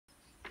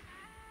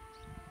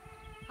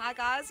Hi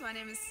guys, my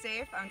name is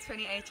Steph. I'm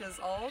 28 years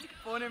old,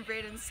 born and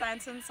bred in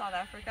Sandton, South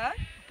Africa.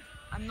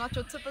 I'm not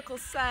your typical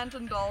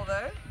Sandton doll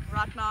though.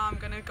 Right now I'm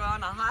going to go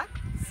on a hike,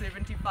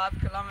 75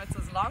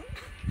 kilometers long.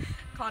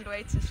 Can't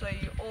wait to show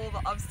you all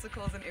the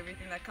obstacles and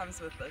everything that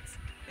comes with it.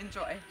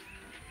 Enjoy!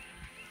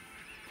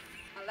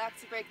 I like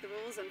to break the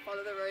rules and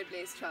follow the road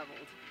less travelled.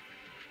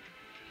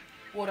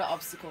 Water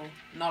obstacle,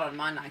 not on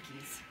my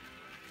Nikes.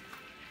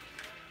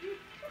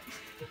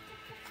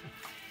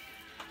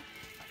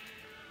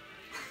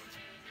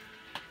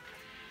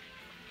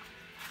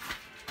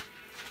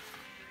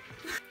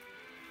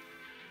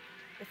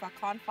 If I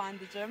can't find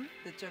the gym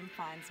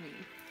finds me.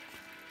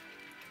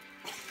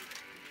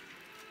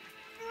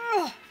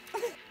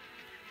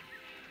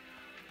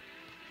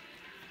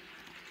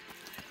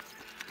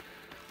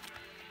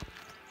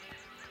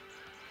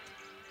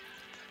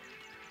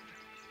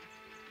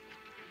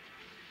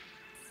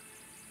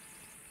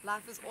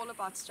 Life is all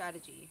about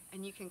strategy,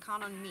 and you can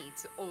count on me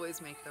to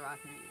always make the right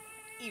move,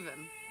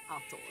 even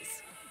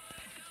outdoors.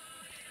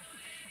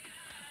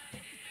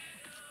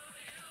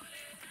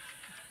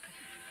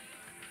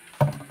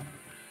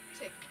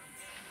 Check.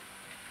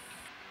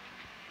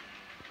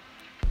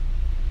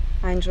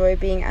 I enjoy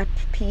being at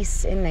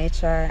peace in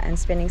nature and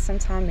spending some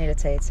time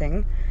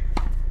meditating.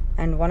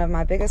 And one of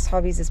my biggest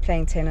hobbies is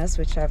playing tennis,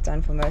 which I've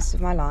done for most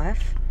of my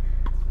life.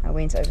 I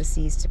went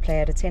overseas to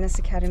play at a tennis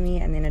academy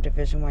and then a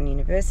Division 1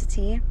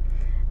 university.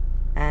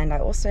 And I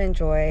also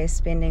enjoy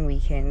spending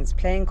weekends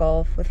playing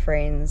golf with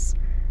friends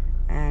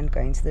and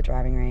going to the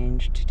driving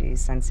range to do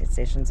sunset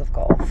sessions of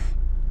golf.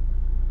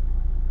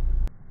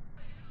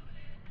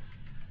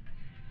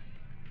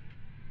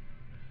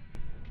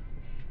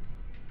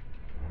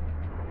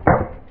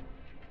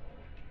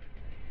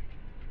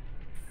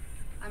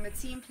 I'm a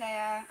team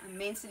player, I'm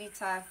mentally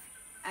tough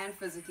and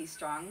physically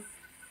strong.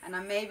 And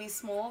I may be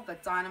small,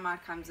 but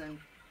dynamite comes in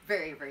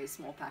very, very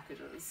small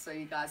packages, so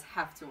you guys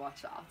have to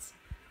watch out.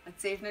 I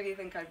definitely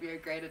think I'd be a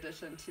great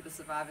addition to the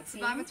Survivor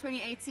team. Survivor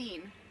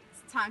 2018,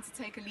 it's time to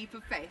take a leap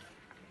of faith.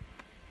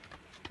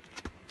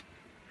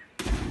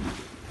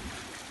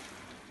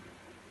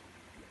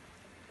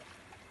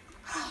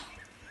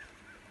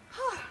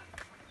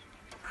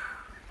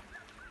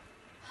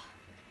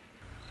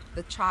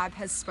 The tribe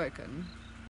has spoken.